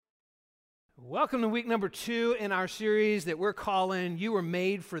Welcome to week number 2 in our series that we're calling You Were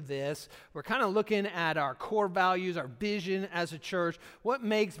Made for This. We're kind of looking at our core values, our vision as a church, what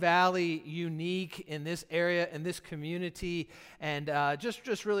makes Valley unique in this area, in this community, and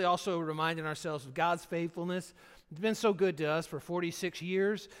just really also reminding ourselves of God's faithfulness. It's been so good to us for 46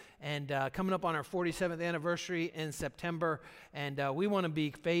 years, and coming up on our 47th anniversary in September, and we want to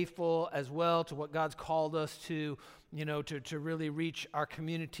be faithful as well to what God's called us to, to really reach our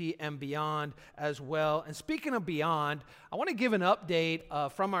community and beyond as well. And speaking of beyond, I want to give an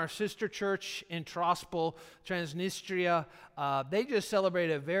update from our sister church in Tiraspol, Transnistria. They just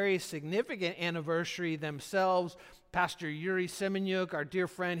celebrated a very significant anniversary themselves. Pastor Yuri Semenyuk, our dear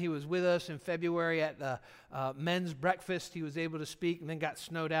friend, he was with us in February at the men's breakfast. He was able to speak and then got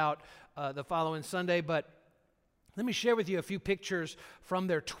snowed out the following Sunday. But let me share with you a few pictures from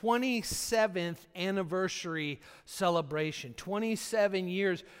their 27th anniversary celebration. 27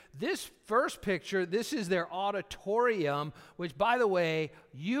 years. This first picture, this is their auditorium, which, by the way,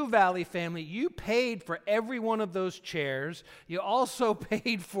 you Valley family, you paid for every one of those chairs. You also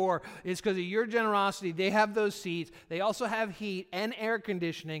paid for, it's because of your generosity, they have those seats. They also have heat and air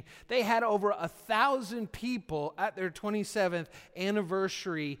conditioning. They had over 1,000 people at their 27th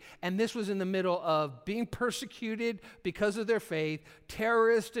anniversary, and this was in the middle of being persecuted because of their faith,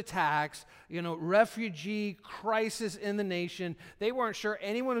 terrorist attacks, refugee crisis in the nation. They weren't sure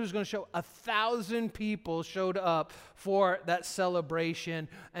anyone was going to show. 1,000 people showed up for that celebration.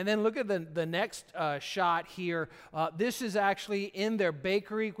 And then look at the next shot here. This is actually in their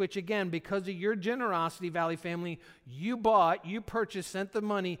bakery, which again, because of your generosity, Valley family, you purchased, sent the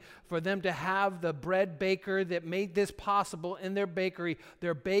money for them to have the bread baker that made this possible in their bakery.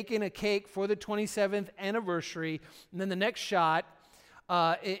 They're baking a cake for the 27th anniversary. And then the next shot,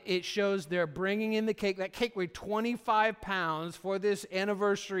 it shows they're bringing in the cake. That cake weighed 25 pounds for this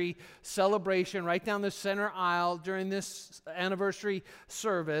anniversary celebration right down the center aisle during this anniversary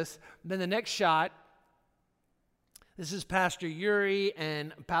service. Then the next shot, this is Pastor Yuri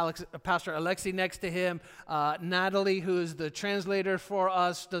and Pastor Alexei next to him. Natalie, who is the translator for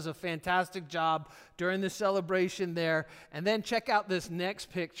us, does a fantastic job during the celebration there. And then check out this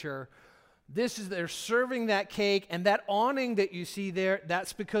next picture. They're serving that cake, and that awning that you see there,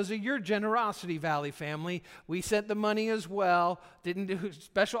 that's because of your generosity, Valley family. We sent the money as well, didn't do a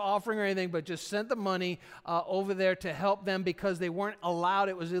special offering or anything, but just sent the money over there to help them because they weren't allowed.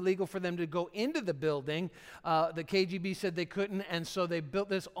 It was illegal for them to go into the building. The KGB said they couldn't, and so they built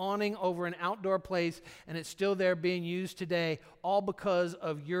this awning over an outdoor place, and it's still there being used today, all because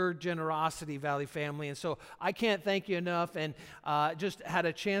of your generosity, Valley family. And so I can't thank you enough, and just had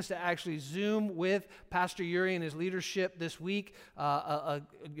a chance to actually Zoom with Pastor Yuri and his leadership this week, one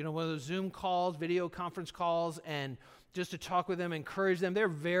of those Zoom calls, video conference calls, and just to talk with them, encourage them. They're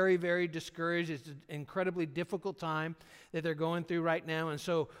very, very discouraged. It's an incredibly difficult time that they're going through right now. And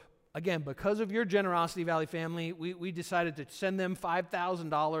so, again, because of your generosity, Valley family, we decided to send them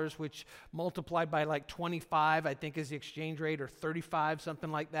 $5,000, which multiplied by like 25, I think is the exchange rate, or 35,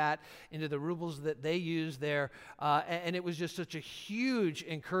 something like that, into the rubles that they use there. And it was just such a huge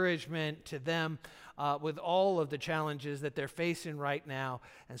encouragement to them with all of the challenges that they're facing right now.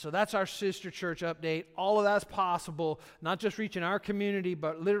 And so that's our sister church update. All of that's possible, not just reaching our community,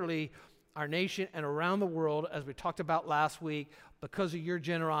 but literally our nation and around the world, as we talked about last week, because of your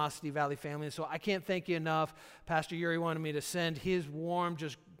generosity, Valley family. So I can't thank you enough. Pastor Yuri wanted me to send his warm,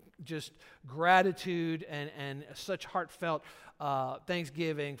 just gratitude and such heartfelt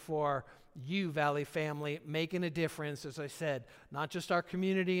thanksgiving for you, Valley family, making a difference, as I said, not just our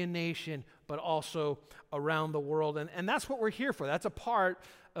community and nation, but also around the world. And that's what we're here for. That's a part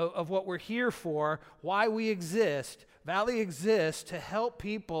of what we're here for, why we exist. Valley exists to help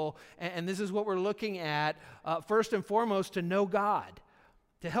people, and this is what we're looking at, first and foremost, to know God.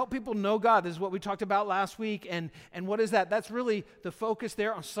 To help people know God. This is what we talked about last week, and what is that? That's really the focus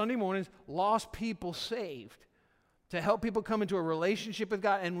there on Sunday mornings, lost people saved. To help people come into a relationship with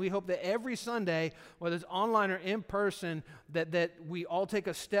God, and we hope that every Sunday, whether it's online or in person, that we all take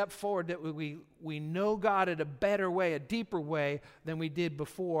a step forward, that we know God in a better way, a deeper way than we did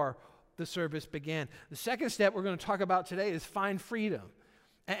before the service began. The second step we're going to talk about today is find freedom,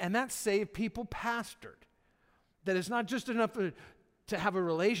 and that's save people pastored. That it's not just enough to have a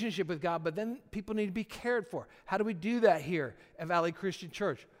relationship with God, but then people need to be cared for. How do we do that here at Valley Christian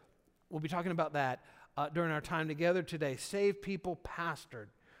Church? We'll be talking about that during our time together today. Save people pastored.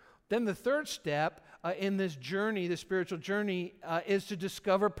 Then the third step in this journey, the spiritual journey, is to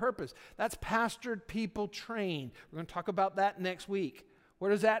discover purpose. That's pastored people trained. We're going to talk about that next week. Where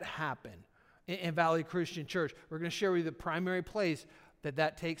does that happen in Valley Christian Church? We're going to share with you the primary place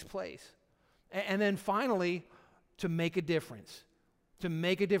that takes place. And then finally, to make a difference. To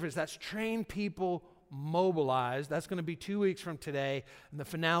make a difference. That's train people mobilized. That's going to be 2 weeks from today, and the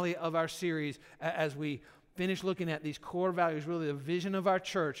finale of our series as we finish looking at these core values, really the vision of our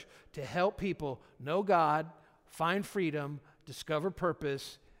church to help people know God, find freedom, discover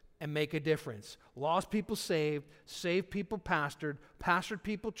purpose, and make a difference. Lost people saved, saved people pastored, pastored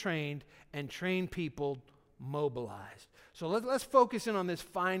people trained, and trained people mobilized. So let's focus in on this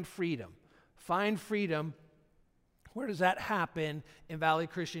find freedom. Find freedom. Where does that happen in Valley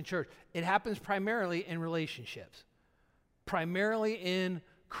Christian Church? It happens primarily in relationships. Primarily in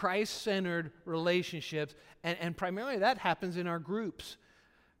Christ-centered relationships. And primarily that happens in our groups.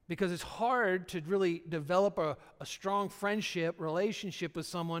 Because it's hard to really develop a strong friendship, relationship with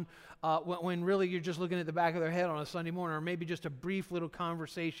someone when really you're just looking at the back of their head on a Sunday morning, or maybe just a brief little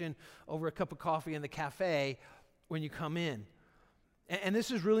conversation over a cup of coffee in the cafe when you come in. And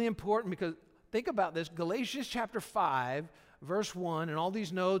this is really important because think about this. Galatians chapter 5, verse 1, and all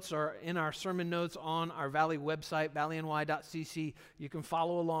these notes are in our sermon notes on our Valley website, valleyny.cc. You can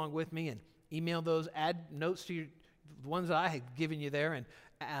follow along with me and email those, add notes to the ones that I had given you there, and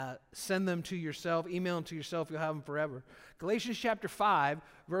send them to yourself, email them to yourself, you'll have them forever. Galatians chapter 5,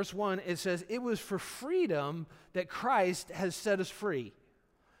 verse 1, it says, "It was for freedom that Christ has set us free.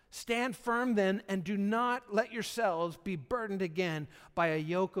 Stand firm then, and do not let yourselves be burdened again by a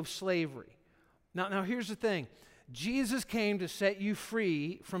yoke of slavery." Now here's the thing. Jesus came to set you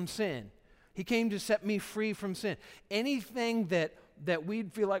free from sin. He came to set me free from sin. Anything that we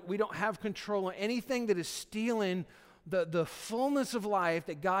feel like we don't have control on, anything that is stealing the fullness of life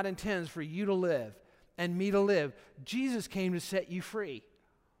that God intends for you to live and me to live, Jesus came to set you free.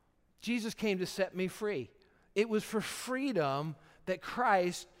 Jesus came to set me free. It was for freedom that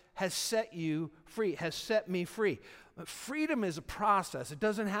Christ has set you free, has set me free. But freedom is a process. It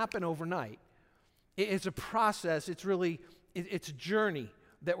doesn't happen overnight. It's a process. It's a journey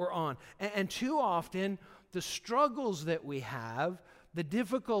that we're on. And too often, the struggles that we have, the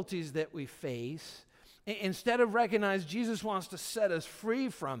difficulties that we face, instead of recognize Jesus wants to set us free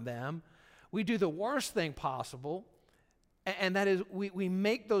from them, we do the worst thing possible, and that is we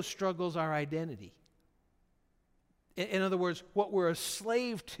make those struggles our identity. In other words, what we're a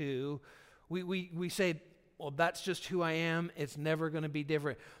slave to, we say, well, that's just who I am. It's never going to be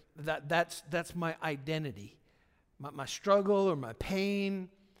different. That's my identity. My struggle or my pain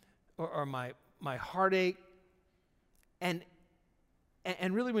or my heartache. And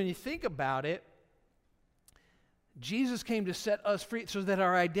really when you think about it, Jesus came to set us free so that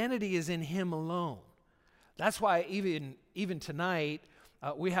our identity is in Him alone. That's why even tonight,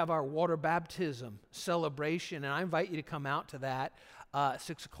 we have our water baptism celebration, and I invite you to come out to that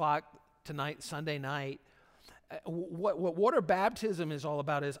 6 o'clock tonight, Sunday night. What water baptism is all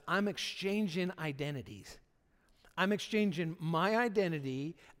about is I'm exchanging identities. I'm exchanging my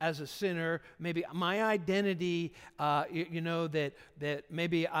identity as a sinner, maybe my identity, that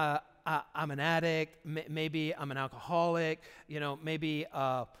maybe I'm an addict, maybe I'm an alcoholic, maybe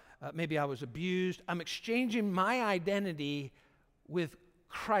I was abused. I'm exchanging my identity with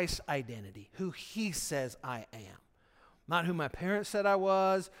Christ's identity, who He says I am. Not who my parents said I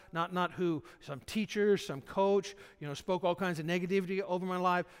was, not who some teacher, some coach, spoke all kinds of negativity over my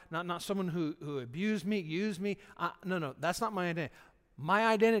life, not someone who abused me, used me. No, that's not my identity. My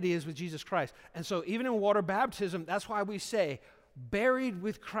identity is with Jesus Christ. And so even in water baptism, that's why we say, buried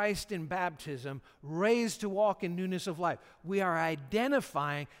with Christ in baptism, raised to walk in newness of life. We are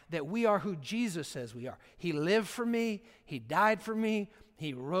identifying that we are who Jesus says we are. He lived for me, He died for me,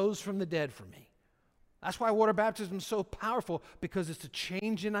 He rose from the dead for me. That's why water baptism is so powerful, because it's a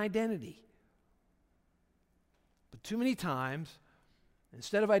change in identity. But too many times,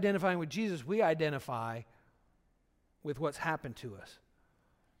 instead of identifying with Jesus, we identify with what's happened to us.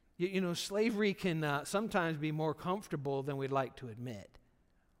 Slavery can sometimes be more comfortable than we'd like to admit.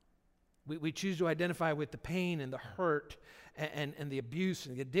 We choose to identify with the pain and the hurt and the abuse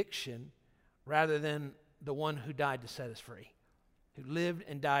and the addiction rather than the one who died to set us free, who lived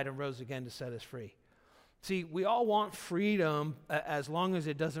and died and rose again to set us free. See, we all want freedom as long as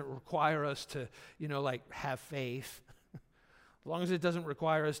it doesn't require us to, have faith, as long as it doesn't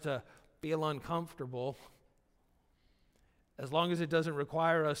require us to feel uncomfortable, as long as it doesn't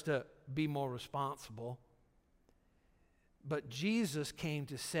require us to be more responsible. But Jesus came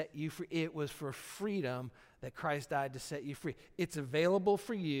to set you free. It was for freedom that Christ died to set you free. It's available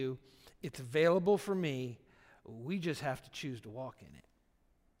for you. It's available for me. We just have to choose to walk in it.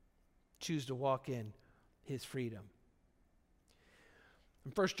 Choose to walk in His freedom.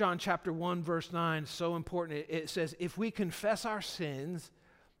 In 1 John chapter 1, verse 9, so important. It says, if we confess our sins,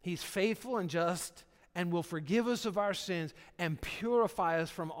 He's faithful and just and will forgive us of our sins and purify us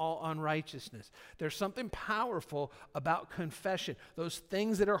from all unrighteousness. There's something powerful about confession. Those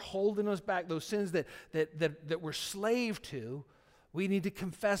things that are holding us back, those sins that we're slave to, we need to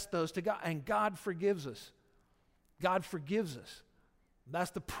confess those to God, and God forgives us. God forgives us.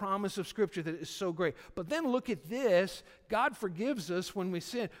 That's the promise of Scripture that is so great. But then look at this. God forgives us when we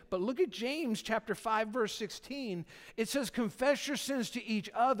sin. But look at James chapter 5, verse 16. It says, confess your sins to each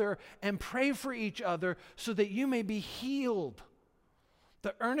other and pray for each other so that you may be healed.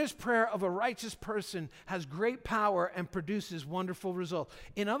 The earnest prayer of a righteous person has great power and produces wonderful results.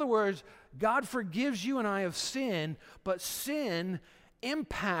 In other words, God forgives you and I of sin, but sin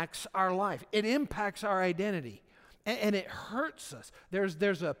impacts our life. It impacts our identity. And it hurts us.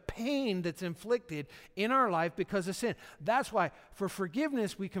 There's a pain that's inflicted in our life because of sin. That's why for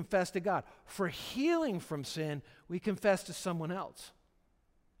forgiveness, we confess to God. For healing from sin, we confess to someone else.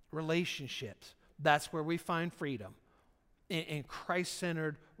 Relationships. That's where we find freedom. In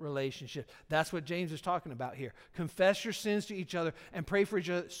Christ-centered relationships. That's what James is talking about here. Confess your sins to each other and pray for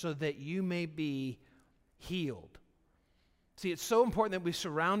each other so that you may be healed. See, it's so important that we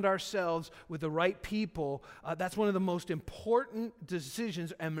surround ourselves with the right people. That's one of the most important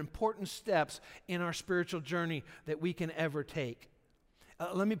decisions and important steps in our spiritual journey that we can ever take.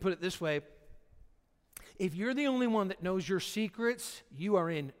 Let me put it this way. If you're the only one that knows your secrets, you are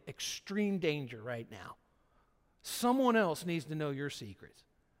in extreme danger right now. Someone else needs to know your secrets.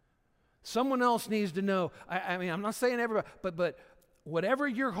 Someone else needs to know. I mean, I'm not saying everybody, but whatever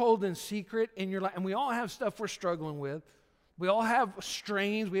you're holding secret in your life, and we all have stuff we're struggling with. We all have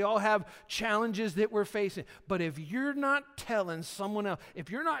strains. We all have challenges that we're facing. But if you're not telling someone else, if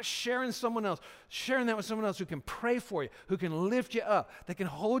you're not sharing that with someone else who can pray for you, who can lift you up, that can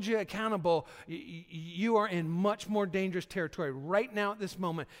hold you accountable, you are in much more dangerous territory right now at this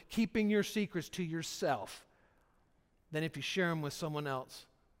moment, keeping your secrets to yourself than if you share them with someone else.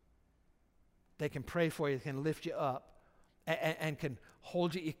 They can pray for you, can lift you up, and can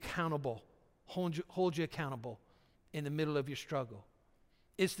hold you accountable, hold you accountable in the middle of your struggle.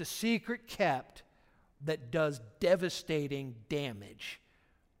 It's the secret kept that does devastating damage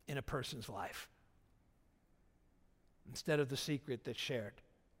in a person's life instead of the secret that's shared.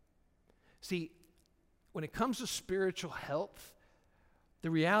 See, when it comes to spiritual health, the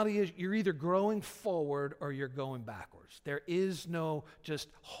reality is you're either growing forward or you're going backwards. There is no just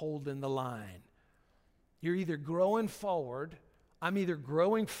holding the line. You're either growing forward, I'm either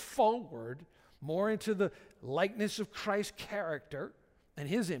growing forward more into the likeness of Christ's character and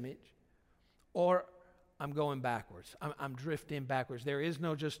his image, or I'm going backwards. I'm drifting backwards. There is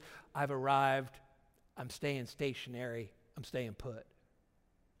no just, I've arrived, I'm staying stationary, I'm staying put.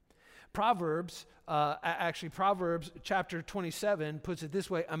 Proverbs chapter 27 puts it this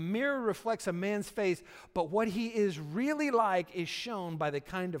way: a mirror reflects a man's face, but what he is really like is shown by the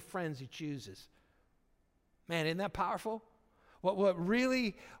kind of friends he chooses. Man, isn't that powerful? What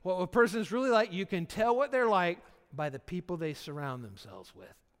a person is really like, you can tell what they're like by the people they surround themselves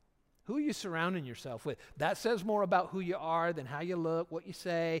with. Who are you surrounding yourself with? That says more about who you are than how you look, what you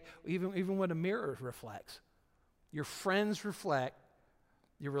say, even what a mirror reflects. Your friends reflect,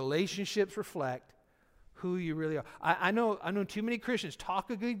 your relationships reflect who you really are. I know too many Christians talk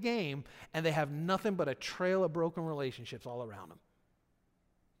a good game and they have nothing but a trail of broken relationships all around them.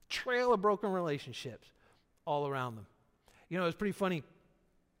 Trail of broken relationships all around them. You know, it was pretty funny.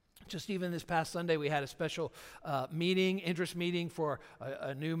 Just even this past Sunday, we had a special interest meeting for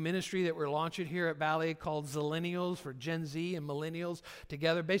a new ministry that we're launching here at Valley called Zillennials, for Gen Z and millennials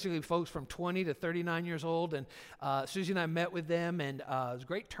together, basically folks from 20 to 39 years old. And Susie and I met with them, and it was a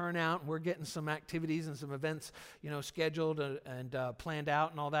great turnout. And we're getting some activities and some events, scheduled and planned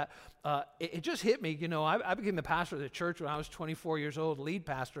out and all that. It just hit me, I became the pastor of the church when I was 24 years old, lead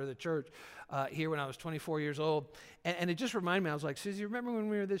pastor of the church here when I was 24 years old. And it just reminded me, I was like, Susie, remember when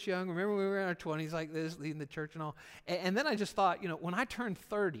we were this young? Remember when we were in our 20s like this, leading the church and all? And then I just thought, when I turned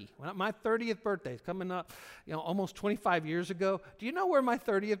 30, my 30th birthday is coming up, almost 25 years ago. Do you know where my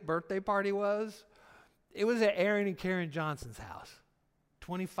 30th birthday party was? It was at Aaron and Karen Johnson's house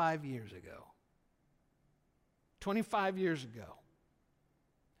 25 years ago. 25 years ago.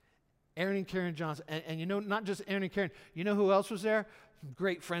 Aaron and Karen Johnson. And not just Aaron and Karen. You know who else was there? Some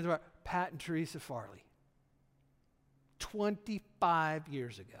great friends of ours. Pat and Teresa Farley. 25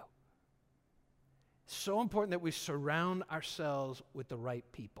 years ago. So important that we surround ourselves with the right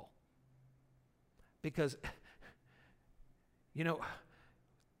people. Because,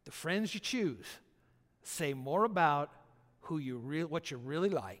 the friends you choose say more about what you really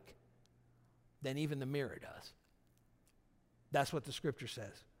like than even the mirror does. That's what the scripture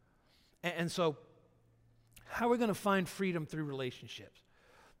says. And so, how are we going to find freedom through relationships?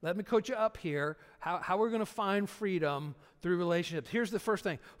 Let me coach you up here, how we're going to find freedom through relationships. Here's the first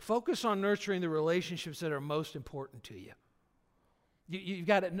thing. Focus on nurturing the relationships that are most important to you. You've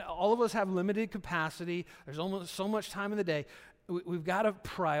got to, all of us have limited capacity. There's almost so much time in the day. We've got to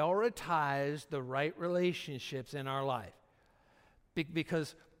prioritize the right relationships in our life.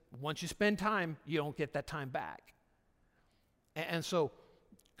 Because once you spend time, you don't get that time back. And so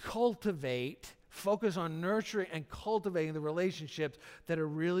focus on nurturing and cultivating the relationships that are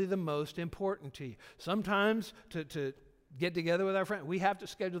really the most important to you. Sometimes to get together with our friends, we have to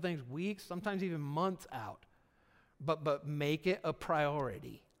schedule things weeks, sometimes even months out. But make it a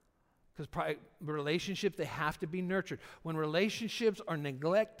priority. Because relationships, they have to be nurtured. When relationships are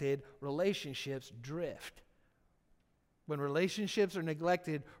neglected, relationships drift. When relationships are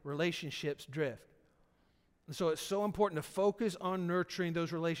neglected, relationships drift. And so it's so important to focus on nurturing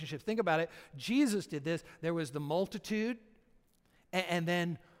those relationships. Think about it. Jesus did this. There was the multitude, and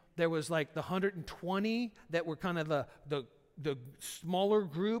then there was like the 120 that were kind of the smaller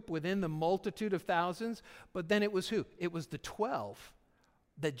group within the multitude of thousands. But then it was who? It was the 12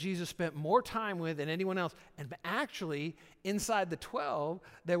 that Jesus spent more time with than anyone else. And actually, inside the 12,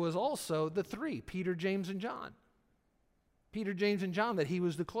 there was also the 3, Peter, James, and John. Peter, James, and John that he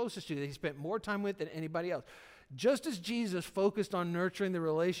was the closest to, that he spent more time with than anybody else. Just as Jesus focused on nurturing the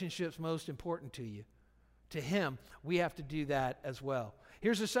relationships most important to you, to him, we have to do that as well.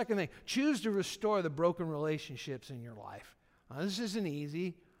 Here's the second thing. Choose to restore the broken relationships in your life. Now, this isn't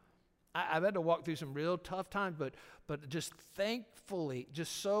easy. I've had to walk through some real tough times, but just thankfully,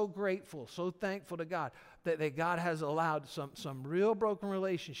 just so grateful, so thankful to God that God has allowed some real broken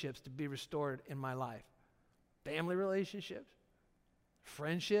relationships to be restored in my life. Family relationships,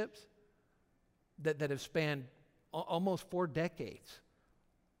 friendships that have spanned almost 4 decades.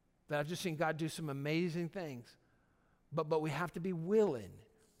 That I've just seen God do some amazing things. But we have to be willing.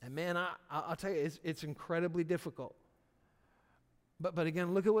 And man, I'll tell you, it's incredibly difficult. But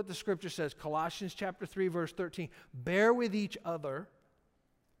again, look at what the scripture says. Colossians chapter 3, verse 13. Bear with each other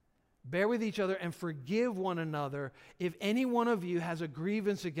and forgive one another. If any one of you has a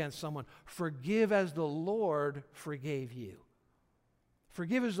grievance against someone, forgive as the Lord forgave you.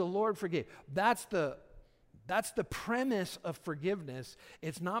 Forgive as the Lord forgave. That's the premise of forgiveness.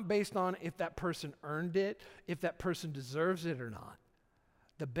 It's not based on if that person earned it, if that person deserves it or not.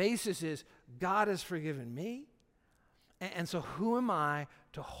 The basis is God has forgiven me. And so who am I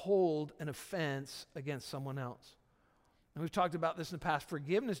to hold an offense against someone else? And we've talked about this in the past.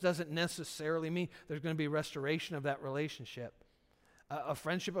 Forgiveness doesn't necessarily mean there's going to be restoration of that relationship. A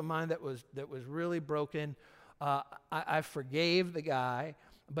friendship of mine that was really broken, I forgave the guy,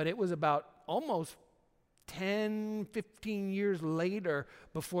 but it was about almost 10, 15 years later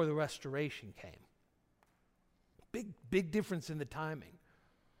before the restoration came. Big difference in the timing.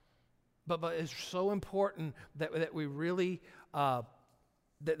 But it's so important that we really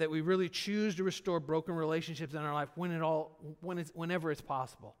that we really choose to restore broken relationships in our life whenever it's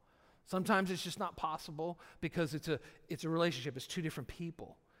possible. Sometimes it's just not possible because it's a relationship. It's 2 different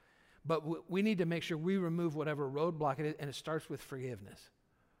people. But we need to make sure we remove whatever roadblock it is, and it starts with forgiveness.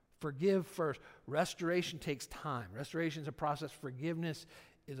 Forgive first. Restoration takes time. Restoration is a process. Forgiveness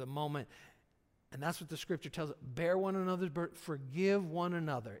is a moment. And that's what the scripture tells us. Bear one another's burden. Forgive one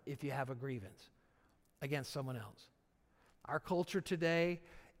another if you have a grievance against someone else. Our culture today,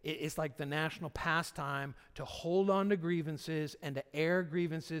 it's like the national pastime to hold on to grievances and to air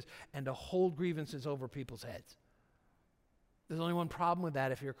grievances and to hold grievances over people's heads. There's only one problem with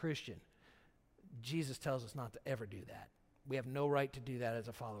that if you're a Christian. Jesus tells us not to ever do that. We have no right to do that as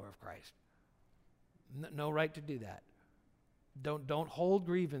a follower of Christ. No right to do that. Don't hold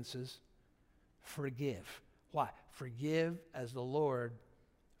grievances. Forgive. Why? Forgive as the Lord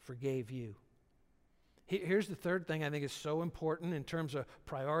forgave you. Here's the third thing I think is so important in terms of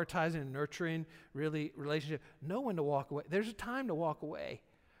prioritizing and nurturing really relationship. Know when to walk away. There's a time to walk away.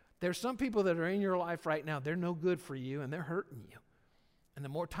 There's some people that are in your life right now, they're no good for you and they're hurting you. And the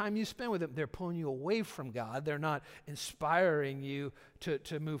more time you spend with them, they're pulling you away from God. They're not inspiring you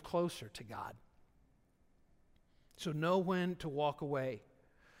to move closer to God. So know when to walk away.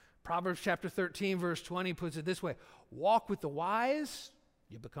 Proverbs chapter 13, verse 20 puts it this way. Walk with the wise,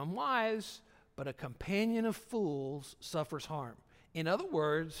 you become wise, but a companion of fools suffers harm. In other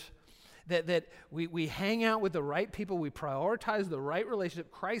words, that we hang out with the right people, we prioritize the right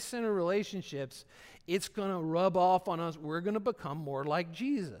relationship, Christ-centered relationships, it's going to rub off on us. We're going to become more like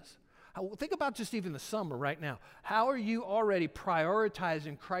Jesus. Think about just even the summer right now. How are you already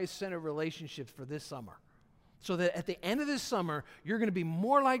prioritizing Christ-centered relationships for this summer? so that at the end of this summer, you're going to be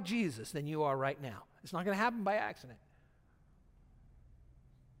more like Jesus than you are right now. It's not going to happen by accident.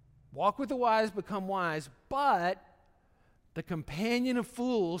 Walk with the wise, become wise, but the companion of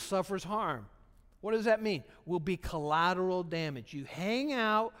fools suffers harm. What does that mean? Will be collateral damage. You hang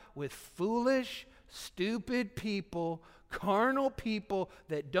out with foolish, stupid people, carnal people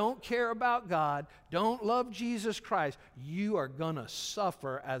that don't care about God, don't love Jesus Christ, you are going to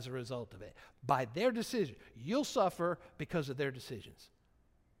suffer as a result of it. By their decision. You'll suffer because of their decisions.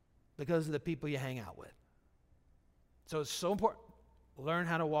 Because of the people you hang out with. So it's so important. Learn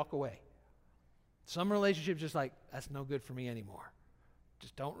how to walk away. Some relationships just like, that's no good for me anymore.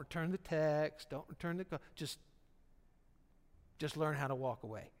 Just don't return the text, don't return the call. Just learn how to walk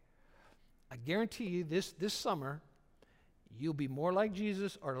away. I guarantee you this summer, you'll be more like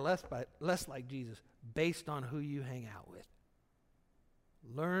Jesus or less like Jesus based on who you hang out with.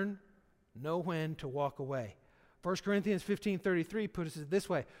 Learn, know when to walk away. 1 Corinthians 15:33 puts it this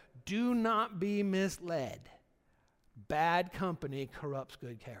way, do not be misled. Bad company corrupts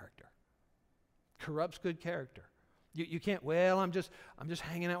good character. Corrupts good character. You can't, well, I'm just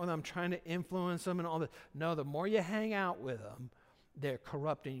hanging out with them, I'm trying to influence them and all that. No, the more you hang out with them, they're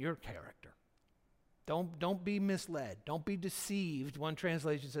corrupting your character. Don't be misled. Don't be deceived. One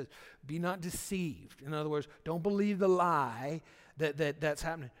translation says, be not deceived. In other words, don't believe the lie that's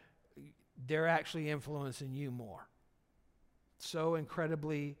happening. They're actually influencing you more. So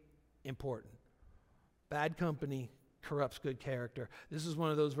incredibly important. Bad company corrupts good character. This is one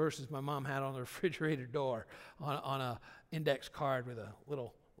of those verses my mom had on the refrigerator door on a index card with a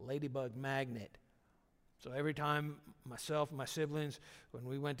little ladybug magnet. So every time myself and my siblings, when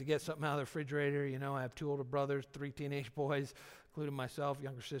we went to get something out of the refrigerator, you know, I have 2 older brothers, 3 teenage boys, including myself,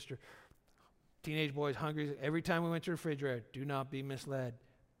 younger sister, teenage boys hungry. Every time we went to the refrigerator, do not be misled.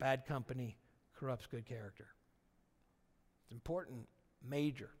 Bad company corrupts good character. It's important,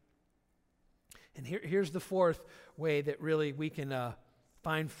 major. And here's the 4th way that really we can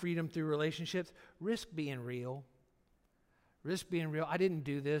find freedom through relationships. Risk being real. Risk being real. I didn't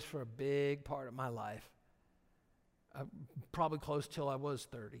do this for a big part of my life. Probably close till I was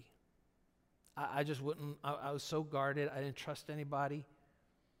 30. I just wouldn't, I was so guarded. I didn't trust anybody.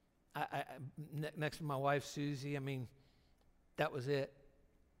 Next to my wife, Susie, I mean, that was it.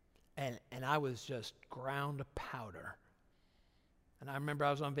 And I was just ground to powder. And I remember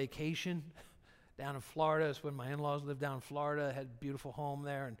I was on vacation down in Florida. It's when my in-laws lived down in Florida. I had a beautiful home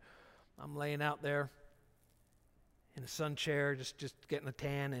there, and I'm laying out there in a sun chair, just getting a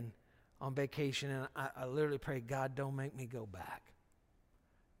tan and on vacation, and I literally prayed, God, don't make me go back.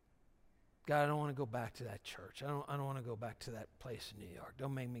 God, I don't want to go back to that church. I don't want to go back to that place in New York.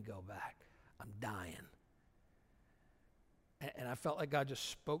 Don't make me go back. I'm dying. And I felt like God just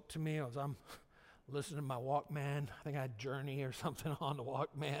spoke to me as I'm listening to my Walkman. I think I had Journey or something on the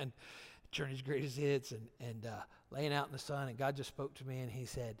Walkman, Journey's Greatest Hits, and laying out in the sun. And God just spoke to me, and he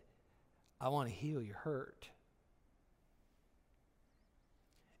said, I want to heal your hurt.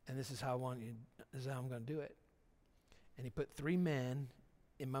 And this is how I'm going to do it. And he put 3 men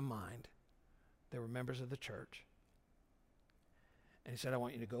in my mind. They were members of the church. And he said, I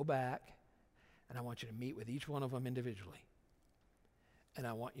want you to go back, and I want you to meet with each one of them individually. And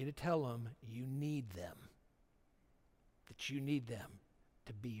I want you to tell them you need them, that you need them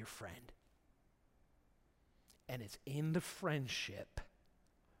to be your friend. And it's in the friendship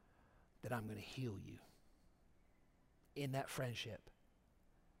that I'm going to heal you. In that friendship.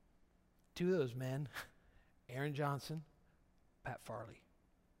 2 of those men, Aaron Johnson, Pat Farley.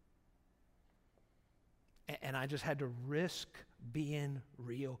 And I just had to risk being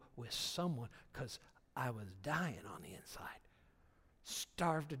real with someone because I was dying on the inside.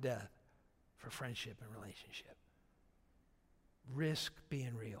 Starved to death for friendship and relationship. Risk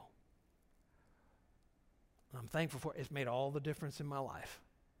being real. And I'm thankful for it. It's made all the difference in my life.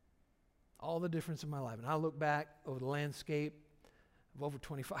 All the difference in my life. And I look back over the landscape of over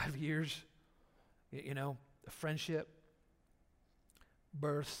 25 years, you know, the friendship,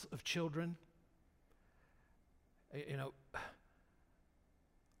 births of children, you know,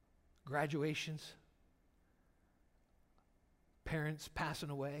 graduations, parents passing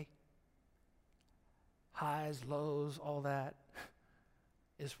away, highs, lows, all that.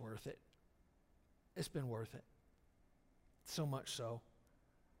 It's worth it. It's been worth it. So much so.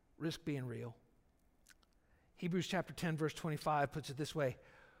 Risk being real. Hebrews chapter 10, verse 25 puts it this way,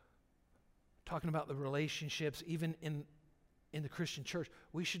 talking about the relationships, even in the Christian church.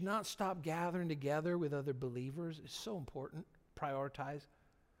 We should not stop gathering together with other believers. It's so important. Prioritize,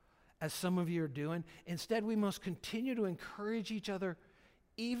 as some of you are doing. Instead, we must continue to encourage each other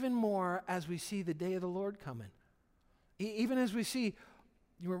even more as we see the day of the Lord coming. Even as we see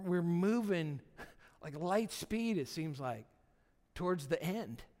we're moving like light speed, it seems like, towards the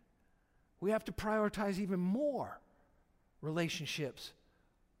end. We have to prioritize even more relationships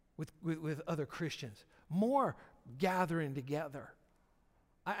with other Christians, more gathering together.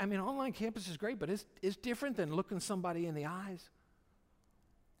 I mean, online campus is great, but it's different than looking somebody in the eyes.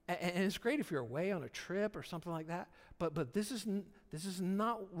 And it's great if you're away on a trip or something like that, but this is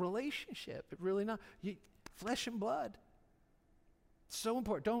not relationship. It really not. Flesh and blood. It's so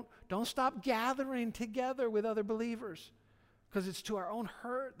important. Don't stop gathering together with other believers, because it's to our own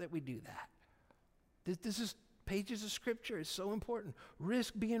hurt that we do that. This is pages of Scripture. It's so important.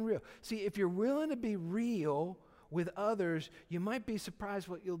 Risk being real. See, if you're willing to be real with others, you might be surprised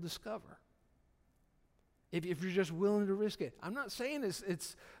what you'll discover. If you're just willing to risk it. I'm not saying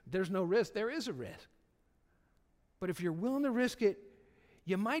there's no risk. There is a risk. But if you're willing to risk it,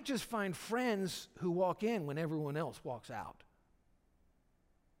 you might just find friends who walk in when everyone else walks out.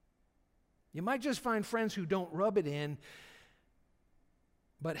 You might just find friends who don't rub it in,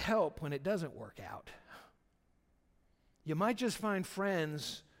 but help when it doesn't work out. You might just find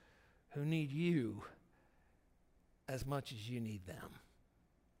friends who need you as much as you need them.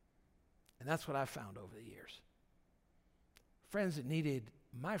 And that's what I've found over the years. Friends that needed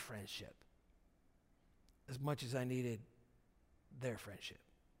my friendship as much as I needed their friendship.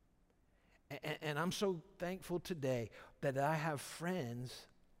 And I'm so thankful today that I have friends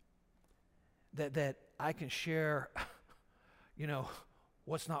that I can share,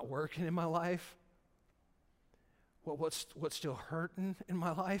 what's not working in my life, what's still hurting in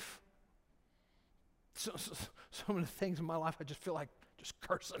my life. So some of the things in my life I just feel like just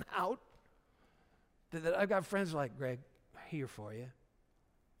cursing out. That I've got friends like, Greg, here for you.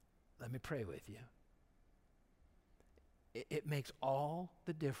 Let me pray with you. It makes all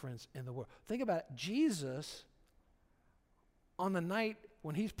the difference in the world. Think about it. Jesus, on the night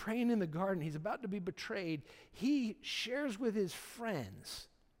when he's praying in the garden, he's about to be betrayed, he shares with his friends,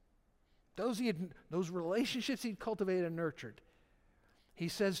 those relationships he'd cultivated and nurtured. He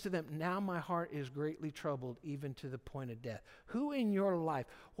says to them, now my heart is greatly troubled, even to the point of death. Who in your life,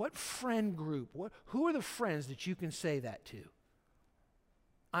 what friend group, who are the friends that you can say that to?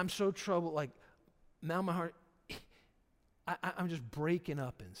 I'm so troubled, like, now my heart, I'm just breaking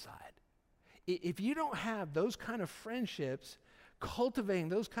up inside. If you don't have those kind of friendships, cultivating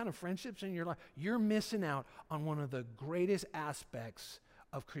those kind of friendships in your life, you're missing out on one of the greatest aspects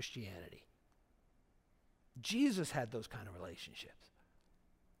of Christianity. Jesus had those kind of relationships.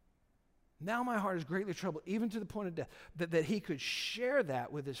 Now my heart is greatly troubled, even to the point of death, that he could share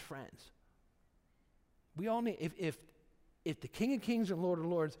that with his friends. We all need, if the King of Kings and Lord of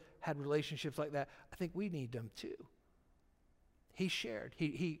Lords had relationships like that, I think we need them too. He shared.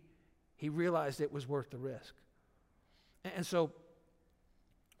 He realized it was worth the risk. And so,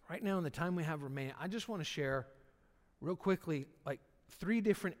 right now in the time we have remaining, I just want to share real quickly like 3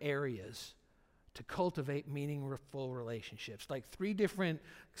 different areas to cultivate meaningful relationships, like 3 different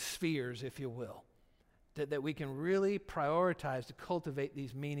spheres, if you will, that we can really prioritize to cultivate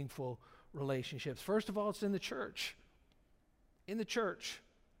these meaningful relationships. First of all, it's in the church. In the church.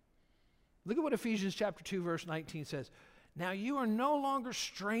 Look at what Ephesians chapter 2, verse 19 says. Now you are no longer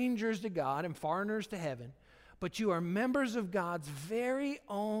strangers to God and foreigners to heaven, but you are members of God's very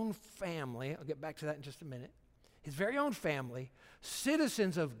own family. I'll get back to that in just a minute. His very own family,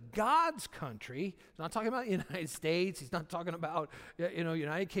 citizens of God's country. He's not talking about the United States. He's not talking about,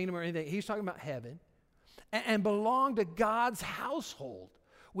 United Kingdom or anything. He's talking about heaven. And belong to God's household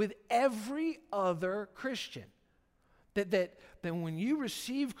with every other Christian. That when you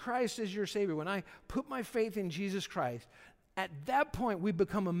receive Christ as your Savior, when I put my faith in Jesus Christ, at that point we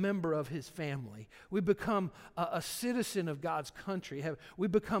become a member of His family. We become a citizen of God's country. We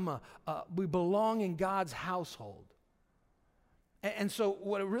belong in God's household. And so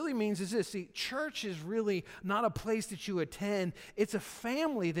what it really means is this. See, church is really not a place that you attend. It's a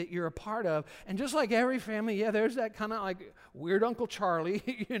family that you're a part of. And just like every family, there's that kind of like weird Uncle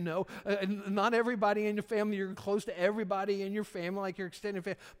Charlie, not everybody in your family, you're close to everybody in your family, like your extended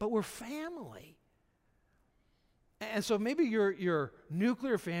family, but we're family. And so maybe your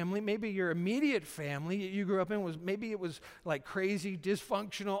nuclear family, maybe your immediate family you grew up in maybe it was like crazy,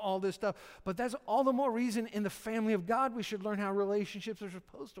 dysfunctional, all this stuff. But that's all the more reason in the family of God we should learn how relationships are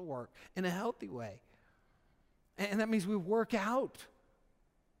supposed to work in a healthy way. And that means we work out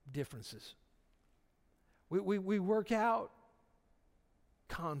differences. We work out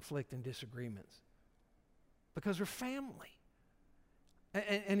conflict and disagreements because we're family.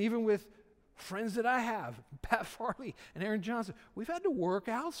 And even with friends that I have, Pat Farley and Aaron Johnson, we've had to work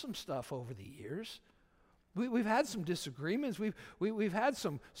out some stuff over the years. We've had some disagreements. We've had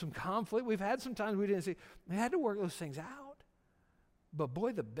some conflict. We've had some times we didn't see. We had to work those things out. But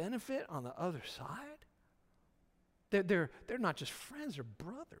boy, the benefit on the other side, they're not just friends, they're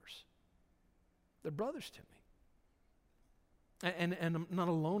brothers. They're brothers to me. And I'm not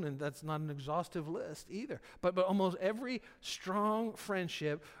alone, and that's not an exhaustive list either. But almost every strong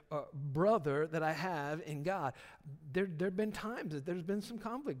friendship, brother that I have in God, there have been times that there's been some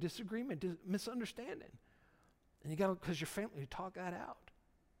conflict, disagreement, misunderstanding. And you got to, because your family, you talk that out.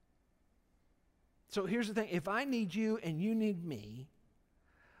 So here's the thing. If I need you and you need me,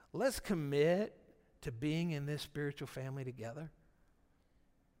 let's commit to being in this spiritual family together.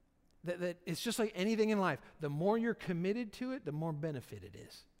 That it's just like anything in life. The more you're committed to it, the more benefit it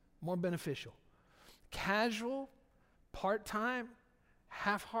is, more beneficial. Casual, part-time,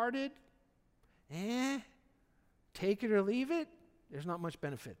 half-hearted, take it or leave it, there's not much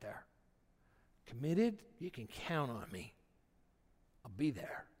benefit there. Committed, you can count on me. I'll be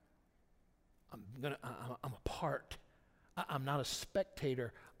there. I'm a part. I'm not a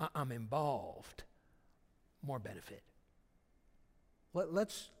spectator. I'm involved. More benefit.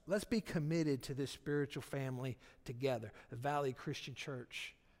 Let's be committed to this spiritual family together, the Valley Christian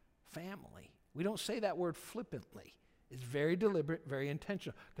Church family. We don't say that word flippantly. It's very deliberate, very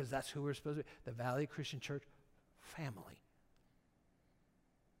intentional, because that's who we're supposed to be, the Valley Christian Church family.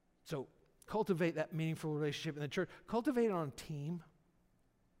 So cultivate that meaningful relationship in the church. Cultivate it on a team.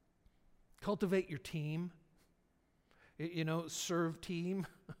 Cultivate your team. Serve team.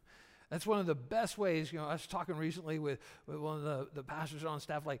 That's one of the best ways. I was talking recently with one of the pastors on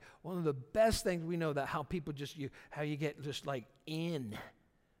staff, like one of the best things we know that how people how you get just like in,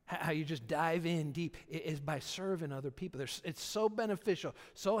 how you just dive in deep is by serving other people. It's so beneficial,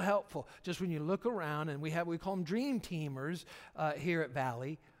 so helpful. Just when you look around, and we call them dream teamers here at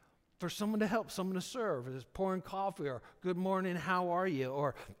Valley, for someone to help, someone to serve. It's pouring coffee, or good morning, how are you?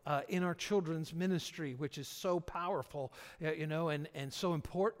 Or in our children's ministry, which is so powerful, and so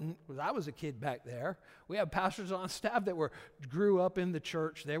important. Because I was a kid back there. We have pastors on staff that grew up in the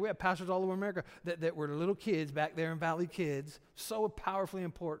church there. We have pastors all over America that were little kids back there in Valley Kids. So powerfully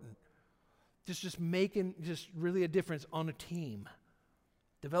important. Just making really a difference on a team.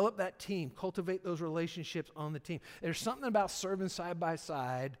 Develop that team. Cultivate those relationships on the team. There's something about serving side by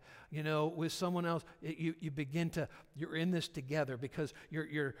side, with someone else. You begin to, you're in this together, because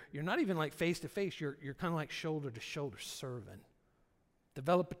you're not even like face to face. You're kind of like shoulder to shoulder serving.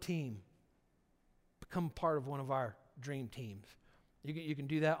 Develop a team. Become part of one of our dream teams. You can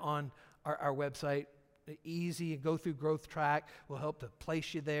do that on our website. Easy, go through Growth Track will help to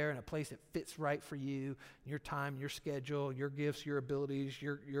place you there in a place that fits right for you, your time, your schedule, your gifts, your abilities,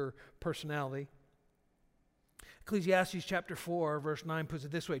 your personality. Ecclesiastes chapter 4, verse 9 puts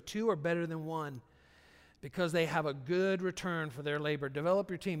it this way: 2 are better than 1 because they have a good return for their labor. Develop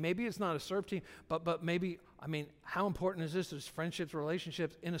your team. Maybe it's not a serve team, but maybe, how important is this? There's friendships,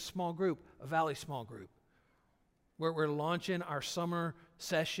 relationships in a small group, a Valley small group. We're launching our summer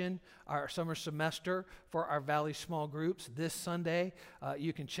session, our summer semester for our Valley small groups this Sunday.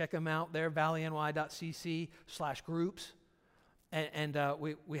 You can check them out there, valleyny.cc/groups. And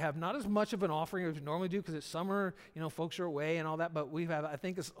we have not as much of an offering as we normally do, because it's summer, folks are away and all that, but we have, I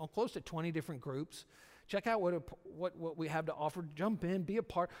think it's close to 20 different groups. Check out what we have to offer. Jump in, be a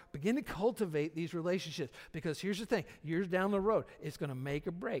part, begin to cultivate these relationships, because here's the thing, years down the road, it's going to make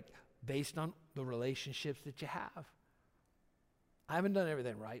or break based on the relationships that you have. I haven't done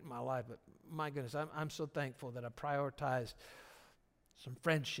everything right in my life, but my goodness, I'm so thankful that I prioritized some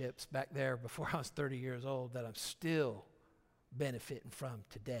friendships back there before I was 30 years old that I'm still benefiting from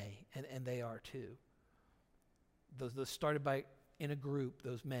today, and they are too. Those started in a group,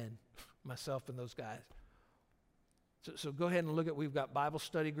 those men, myself and those guys. So go ahead and look at, we've got Bible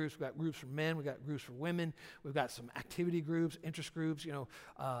study groups, we've got groups for men, we've got groups for women, we've got some activity groups, interest groups,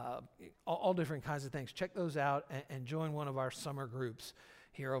 all different kinds of things. Check those out and join one of our summer groups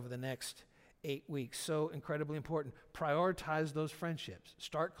here over the next 8 weeks. So incredibly important. Prioritize those friendships.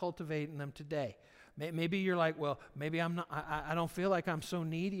 Start cultivating them today. Maybe you're like, well, maybe I'm not, I don't feel like I'm so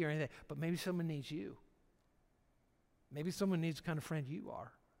needy or anything, but maybe someone needs you. Maybe someone needs the kind of friend you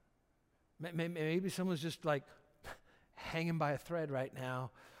are. Maybe someone's just like hanging by a thread right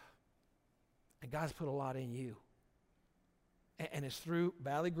now, and God's put a lot in you. And it's through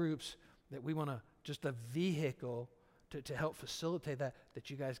Valley groups that we want to, just a vehicle to help facilitate that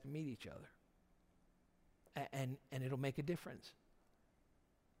you guys can meet each other. And it'll make a difference.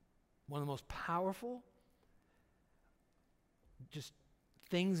 One of the most powerful just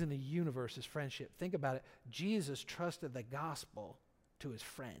things in the universe is friendship. Think about it. Jesus trusted the gospel to his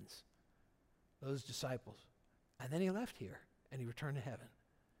friends, those disciples. And then he left here and he returned to heaven.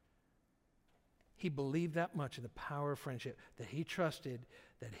 He believed that much in the power of friendship that he trusted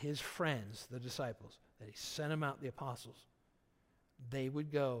that his friends, the disciples, that he sent them out, the apostles, they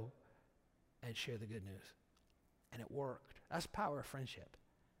would go and share the good news. And it worked. That's the power of friendship.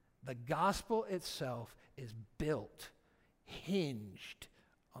 The gospel itself is built, hinged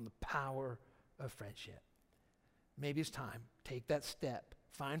on the power of friendship. Maybe it's time. Take that step.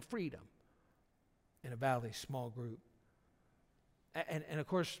 Find freedom in a Valley small group. And of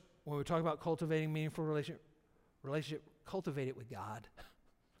course, when we talk about cultivating meaningful relationship, cultivate it with God.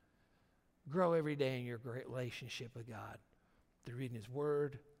 Grow every day in your great relationship with God through reading his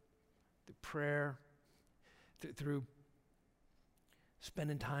word, through prayer, through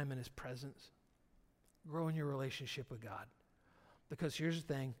spending time in his presence. Grow in your relationship with God. Because here's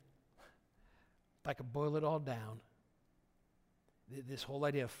the thing, if I could boil it all down, this whole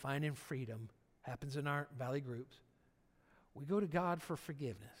idea of finding freedom happens in our Valley groups. We go to God for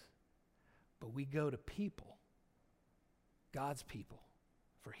forgiveness, but we go to people, God's people,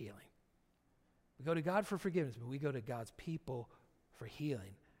 for healing. We go to God for forgiveness, but we go to God's people for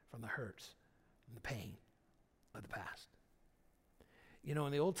healing from the hurts and the pain of the past. You know,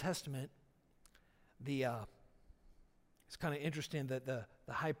 in the Old Testament, it's kind of interesting that the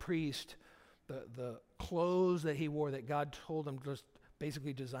high priest, the clothes that he wore, that God told him just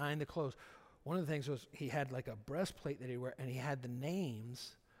basically design the clothes. One of the things was he had like a breastplate that he wore, and he had the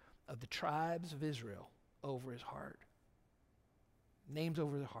names of the tribes of Israel over his heart. Names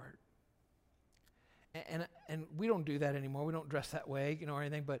over the heart. And we don't do that anymore. We don't dress that way, you know, or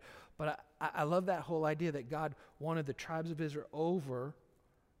anything. But I love that whole idea that God wanted the tribes of Israel over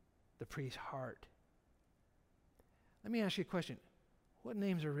the priest's heart. Let me ask you a question. What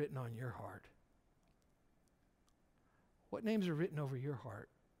names are written on your heart? What names are written over your heart?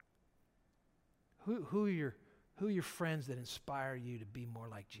 Who are your friends that inspire you to be more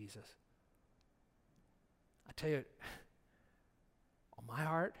like Jesus? I tell you, on my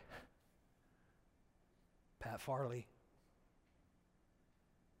heart, Pat Farley,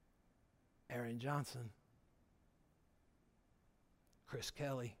 Aaron Johnson, Chris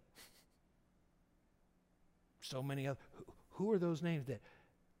Kelly, so many other. Who are those names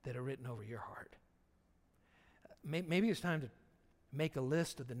that are written over your heart? Maybe it's time to make a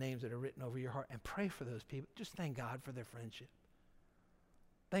list of the names that are written over your heart and pray for those people. Just thank God for their friendship.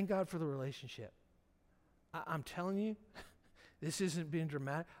 Thank God for the relationship. I'm telling you, this isn't being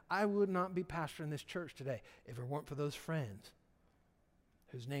dramatic. I would not be pastoring this church today if it weren't for those friends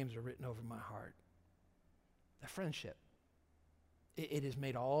whose names are written over my heart. The friendship. It has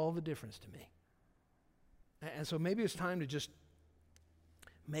made all the difference to me. And so maybe it's time to just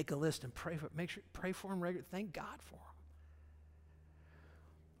make a list and pray for them regularly. Thank God for them.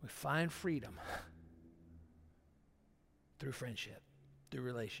 We find freedom through friendship, through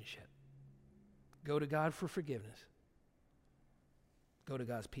relationship. Go to God for forgiveness. Go to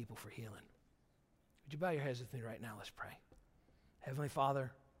God's people for healing. Would you bow your heads with me right now? Let's pray. Heavenly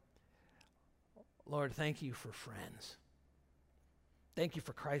Father, Lord, thank you for friends. Thank you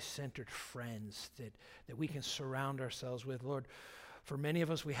for Christ-centered friends that we can surround ourselves with. Lord, for many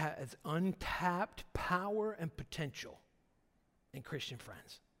of us, we have untapped power and potential in Christian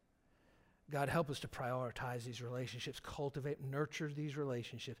friends. God, help us to prioritize these relationships, cultivate, nurture these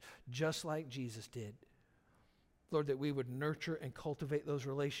relationships, just like Jesus did. Lord, that we would nurture and cultivate those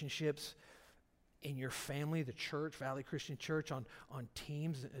relationships in your family, the church, Valley Christian Church, on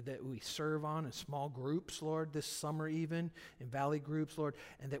teams that we serve on, in small groups, Lord, this summer even, in Valley groups, Lord,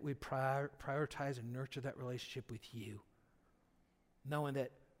 and that we prioritize and nurture that relationship with you, knowing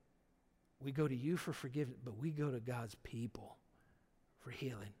that we go to you for forgiveness, but we go to God's people for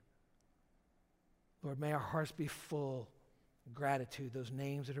healing. Lord, may our hearts be full of gratitude, those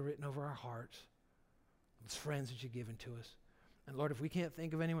names that are written over our hearts, those friends that you've given to us. And Lord, if we can't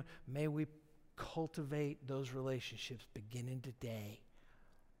think of anyone, may we cultivate those relationships beginning today.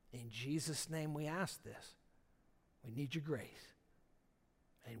 In Jesus' name we ask this. We need your grace.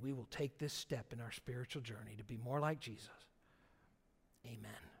 And we will take this step in our spiritual journey to be more like Jesus.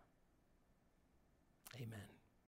 Amen. Amen.